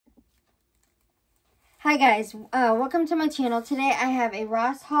Hi guys, welcome to my channel. Today I have a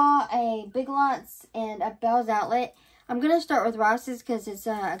Ross haul, a Big Lots, and a Bell's Outlet. I'm going to start with Ross's because it's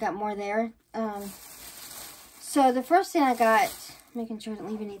I got more there. So the first thing I got, making sure I didn't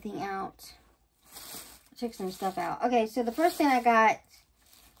leave anything out. I took some stuff out. Okay, so the first thing I got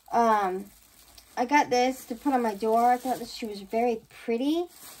this to put on my door. I thought she was very pretty.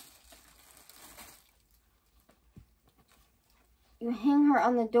 You hang her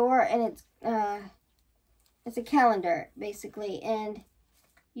on the door and it's a calendar, basically, and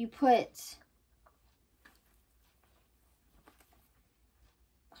you put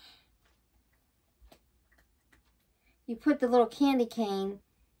the little candy cane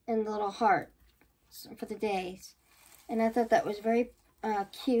and the little heart for the days, and I thought that was very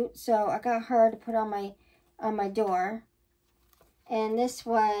cute. So I got her to put on my door, and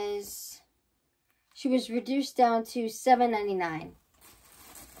she was reduced down to $7.99.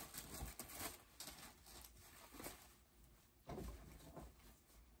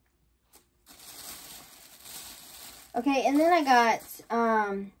 Okay, and then I got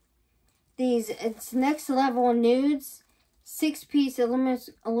these, it's Next Level Nudes, 6-piece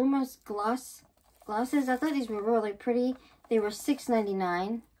aluminum glosses. I thought these were really pretty. They were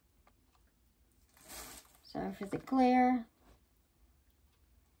 $6.99. Sorry for the glare.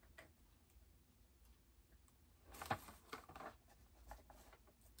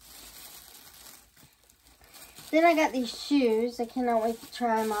 Then I got these shoes. I cannot wait to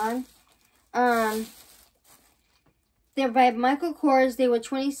try them on. They're by Michael Kors. They were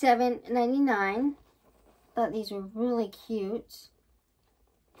 $27.99. Thought these were really cute.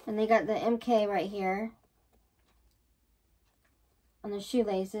 And they got the MK right here on the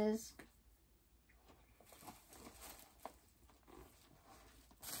shoelaces.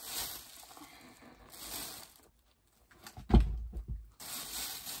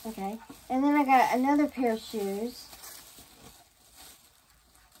 Okay. And then I got another pair of shoes.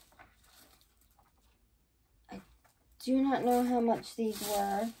 Do not know how much these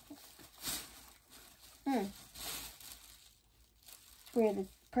were. It's weird, the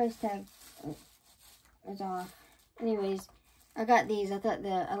price tag is off. Anyways, I got these. I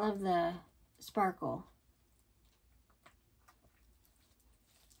love the sparkle.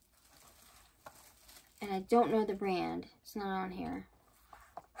 And I don't know the brand. It's not on here.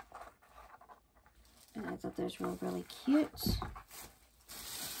 And I thought those were really cute.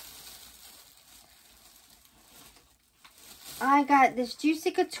 I got this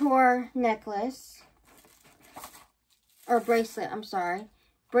Juicy Couture necklace, or bracelet, I'm sorry,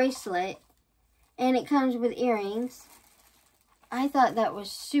 bracelet, and it comes with earrings. I thought that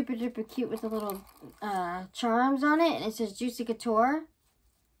was super duper cute with the little charms on it, and it says Juicy Couture.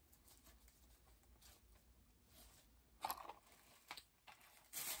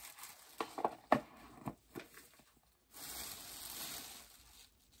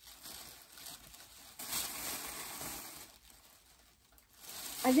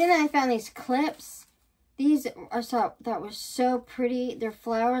 And then I found these clips. These I thought was so pretty. They're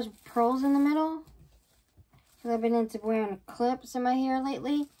flowers with pearls in the middle. Because I've been into wearing clips in my hair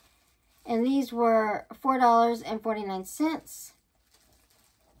lately. And these were $4.49.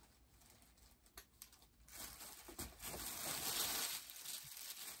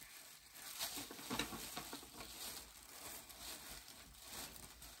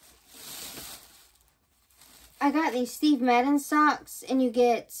 I got these Steve Madden socks, and you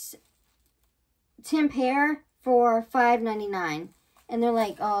get 10 pair for $5.99, and they're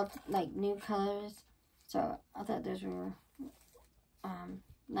like all like new colors. So I thought those were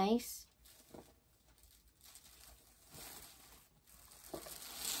nice.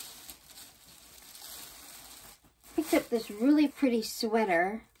 Picked up this really pretty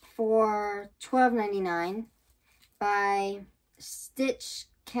sweater for $12.99 by Stitch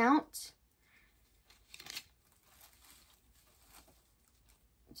Count.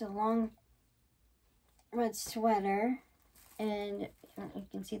 It's a long red sweater, and you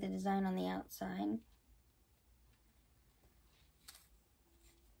can see the design on the outside.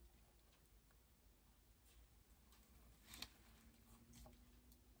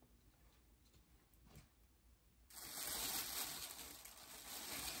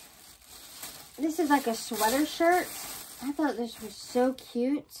 This is like a sweater shirt. I thought this was so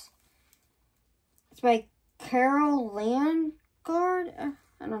cute. It's by Carol Landgard.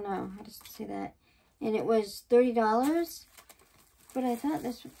 I don't know how to say that. And it was $30. But I thought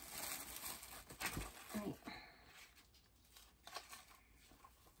this... Wait.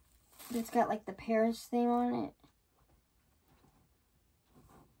 It's got like the Paris thing on it.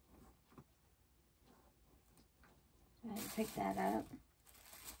 I picked that up.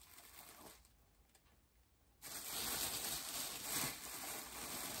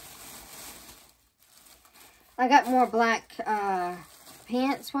 I got more black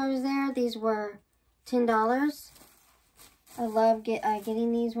pants while I was there. These were $10. I love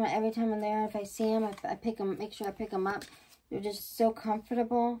getting these every time I'm there. If I see them, I pick them. Make sure I pick them up. They're just so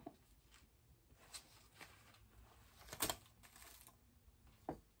comfortable.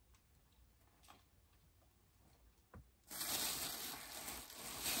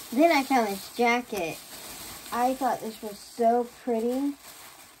 Then I found this jacket. I thought this was so pretty.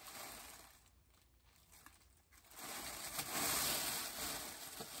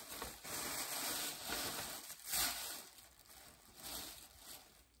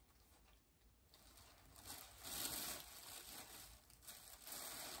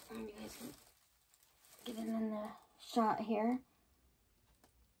 You guys can get it in the shot here.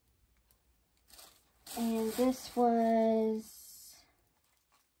 And this was,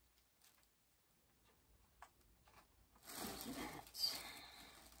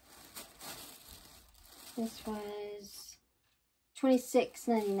 this was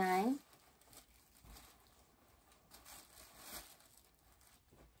 $26.99.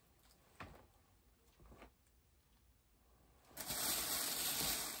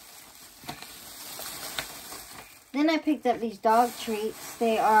 Then I picked up these dog treats.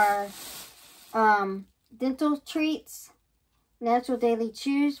 They are dental treats, natural daily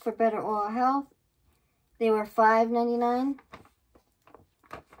chews for better oral health. They were $5.99.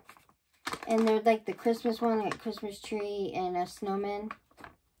 And they're like the Christmas one, like Christmas tree and a snowman.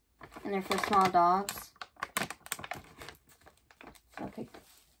 And they're for small dogs. So I picked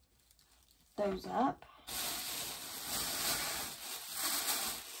those up.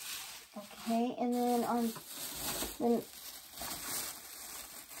 Okay, and then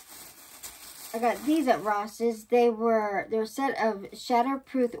I got these at Ross's. They're a set of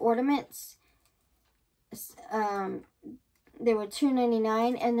shatterproof ornaments. They were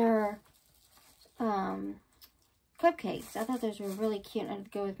 $2.99, and they're cupcakes. I thought those were really cute and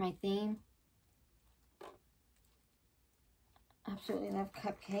I'd go with my theme. Absolutely love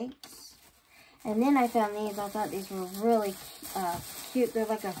cupcakes. And then I found these. I thought these were really cute. They're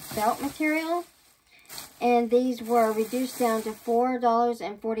like a felt material. And these were reduced down to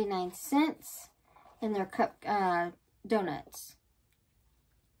 $4.49. And they're cup donuts.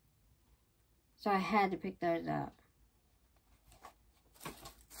 So I had to pick those up.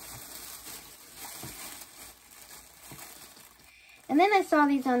 And then I saw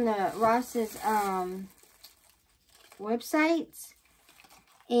these on the Ross's websites.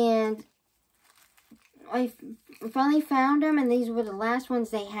 And I finally found them, and these were the last ones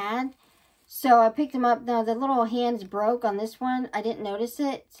they had. So I picked them up. Now, the little hands broke on this one. I didn't notice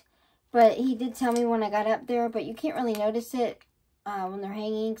it, but he did tell me when I got up there, but you can't really notice it when they're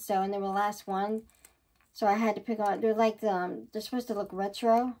hanging. So, and they were the last one. So I had to pick them up. They're like, they're supposed to look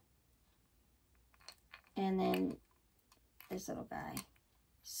retro. And then this little guy.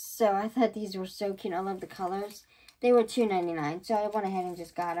 So I thought these were so cute. I love the colors. They were $2.99, so I went ahead and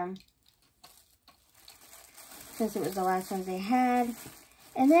just got them, since it was the last ones they had.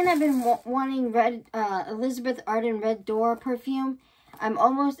 And then I've been wanting Elizabeth Arden Red Door perfume. I'm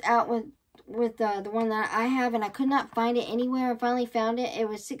almost out with the one that I have, and I could not find it anywhere. I finally found it. It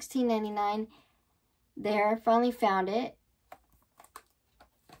was $16.99 there. Finally found it.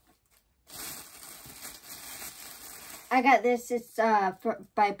 I got this. It's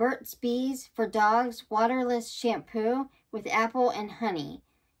by Burt's Bees for dogs. Waterless shampoo with apple and honey.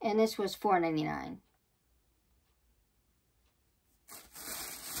 And this was $4.99.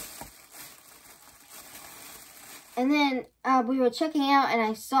 And then we were checking out, and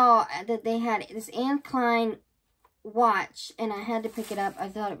I saw that they had this Anne Klein watch, and I had to pick it up. I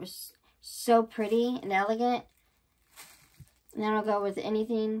thought it was so pretty and elegant. And that'll go with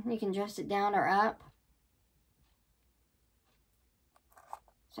anything. You can dress it down or up.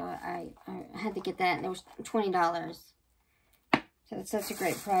 So I had to get that, and it was $20. So that's such a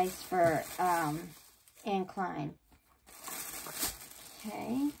great price for Anne Klein.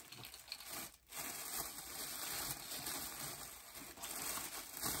 Okay.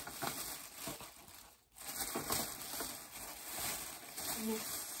 Let me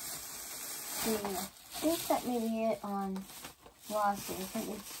see. I think that may be it on Ross's. Let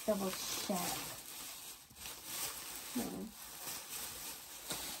me double check.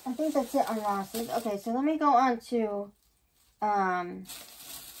 I think that's it on Ross's. Okay, so let me go on to hold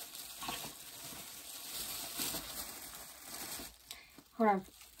on for a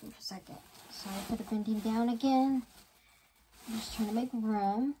second. Sorry for the bending down again. I'm just trying to make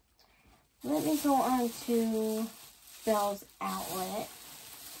room. Let me go on to Bell's Outlet.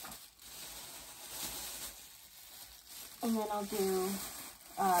 And then I'll do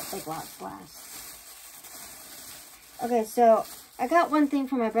Big Lots last. Okay, so I got one thing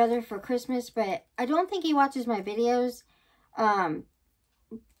for my brother for Christmas, but I don't think he watches my videos.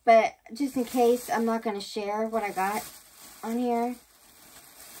 But just in case, I'm not going to share what I got on here.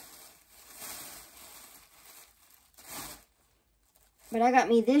 But I got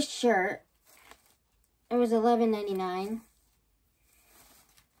me this shirt. It was $11.99.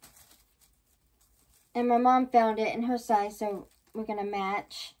 And my mom found it in her size, so we're going to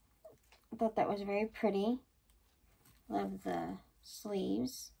match. I thought that was very pretty. Love the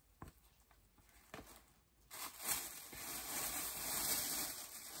sleeves.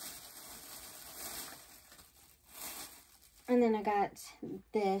 And then I got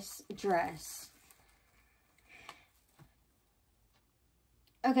this dress.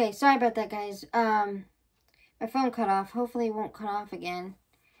 Okay, sorry about that, guys. My phone cut off. Hopefully it won't cut off again.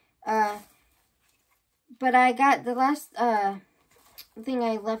 But I got the last thing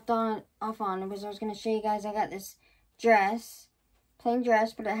I left off on was I was going to show you guys. I got this dress, plain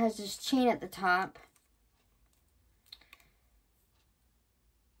dress, but it has this chain at the top.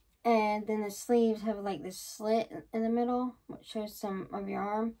 And then the sleeves have like this slit in the middle, which shows some of your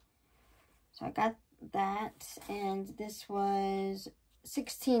arm. So I got that, and this was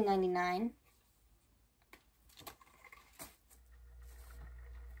 $16.99.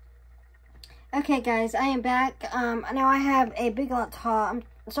 Okay, guys, I am back. Now I have a Big Lots haul. I'm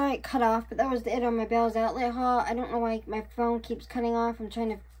sorry it cut off, but that was it on my Bell's Outlet haul. I don't know why my phone keeps cutting off. I'm trying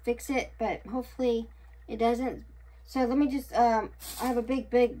to fix it, but hopefully it doesn't. So let me just, I have a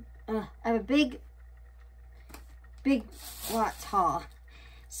big Lots haul.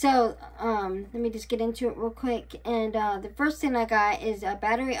 So, let me just get into it real quick. And the first thing I got is a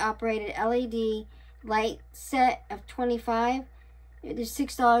battery-operated LED light set of 25. It is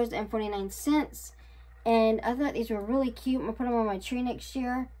 $6.49. And I thought these were really cute. I'm going to put them on my tree next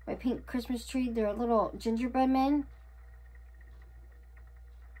year. My pink Christmas tree. They're a little gingerbread men.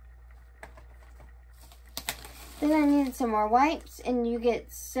 Then I needed some more wipes. And you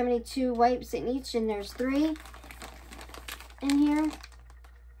get 72 wipes in each. And there's 3 in here.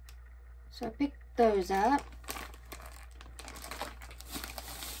 So I picked those up.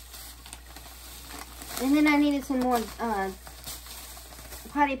 And then I needed some more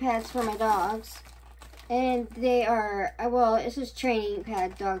potty pads for my dogs. And they are, well, it's just training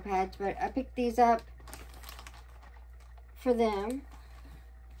pad, dog pads, but I picked these up for them.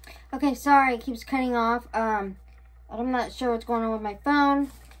 Okay, sorry, it keeps cutting off. I'm not sure what's going on with my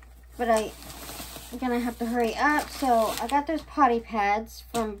phone, but I'm gonna have to hurry up. So I got those potty pads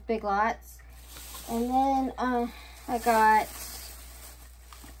from Big Lots. And then I got,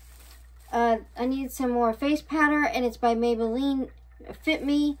 I needed some more face powder, and it's by Maybelline Fit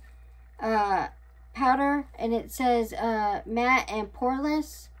Me powder, and it says matte and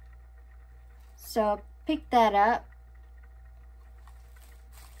poreless. So I picked that up.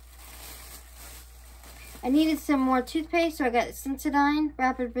 I needed some more toothpaste, so I got Sensodyne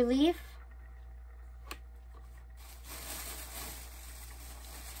Rapid Relief.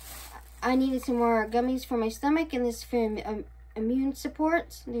 I needed some more gummies for my stomach, and this is for immune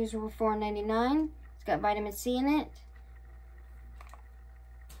support. These were $4.99. It's got vitamin C in it.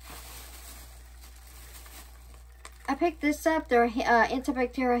 I picked this up. They're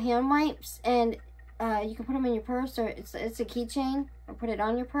antibacterial hand wipes, and you can put them in your purse, or it's a keychain, or put it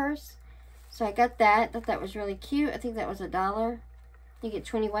on your purse. So I got that. Thought that was really cute. I think that was $1. You get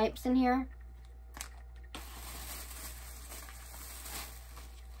 20 wipes in here.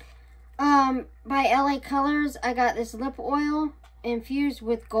 By LA Colors, I got this lip oil infused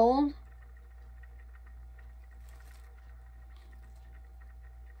with gold.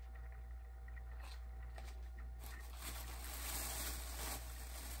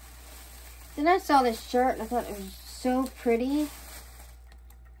 Then I saw this shirt and I thought it was so pretty.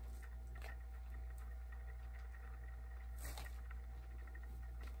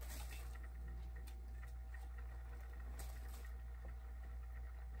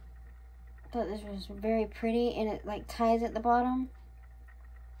 I thought this was very pretty, and it like ties at the bottom.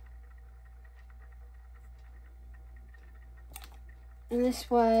 And this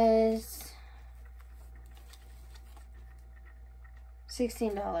was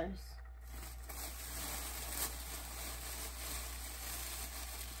 $16.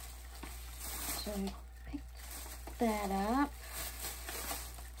 So I picked that up.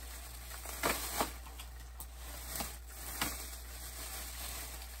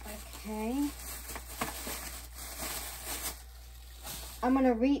 Okay. I'm going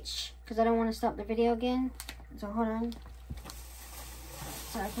to reach because I don't want to stop the video again. So hold on.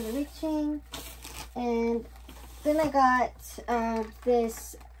 Sorry for the reaching. And then I got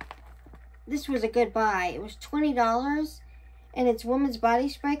this this was a good buy. It was $20, and it's Woman's Body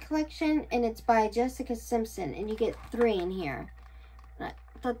Spray Collection, and it's by Jessica Simpson, and you get 3 in here. I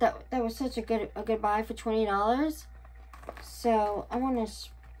thought that was such a good buy for $20. So I want to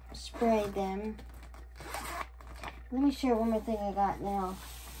spray them. Let me share one more thing I got, and then I'll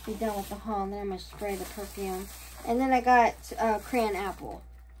be done with the haul, and then I'm going to spray the perfume. And then I got crayon apple.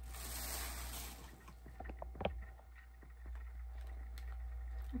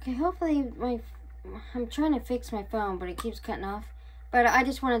 Okay, hopefully I'm trying to fix my phone, but it keeps cutting off. But I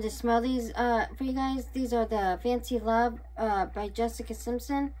just wanted to smell these for you guys. These are the Fancy Love by Jessica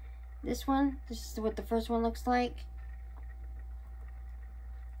Simpson. This one. This is what the first one looks like.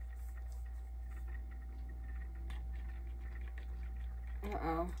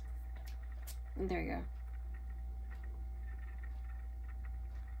 Uh-oh. There you go.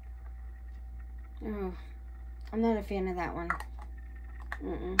 Oh, I'm not a fan of that one.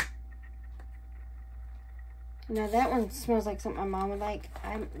 No, that one smells like something my mom would like.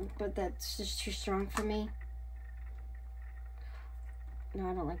 But that's just too strong for me. No,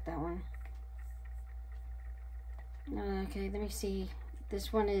 I don't like that one. No, okay, let me see.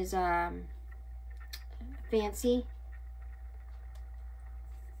 This one is Fancy.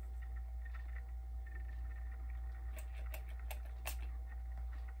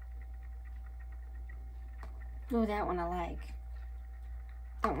 Oh, that one I like.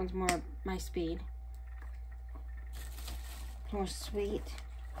 That one's more my speed. More sweet.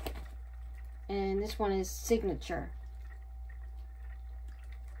 And this one is Signature.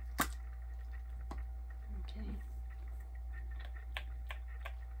 Okay.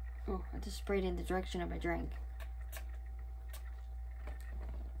 Oh, I just sprayed in the direction of my drink.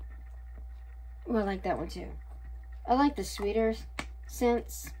 Oh, I like that one too. I like the sweeter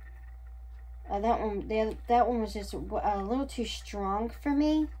scents. That one was just a little too strong for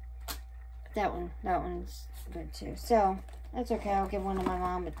me. That one's good too. So that's okay. I'll give one to my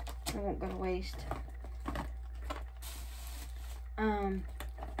mom, but it won't go to waste.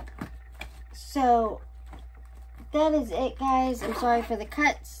 So that is it, guys. I'm sorry for the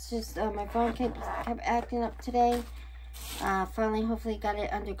cuts. Just my phone kept acting up today. Finally, hopefully, got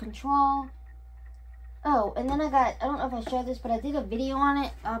it under control. Oh, and then I don't know if I showed this, but I did a video on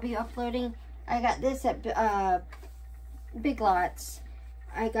it. I'll be uploading. I got this at Big Lots.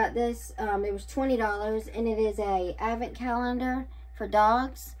 I got this, it was $20, and it is a advent calendar for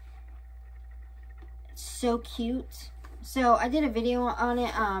dogs. It's so cute. So I did a video on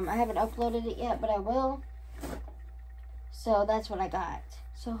it. I haven't uploaded it yet, but I will. So that's what I got.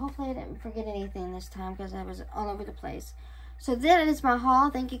 So hopefully I didn't forget anything this time, because I was all over the place. So that is my haul.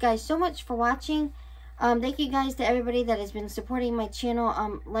 Thank you guys so much for watching. Thank you guys to everybody that has been supporting my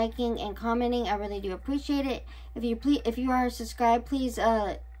channel, liking and commenting. I really do appreciate it. If you are subscribed, please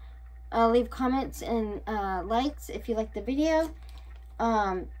leave comments and likes if you like the video.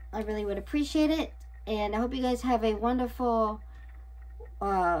 I really would appreciate it. And I hope you guys have a wonderful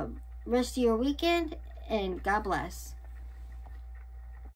rest of your weekend. And God bless.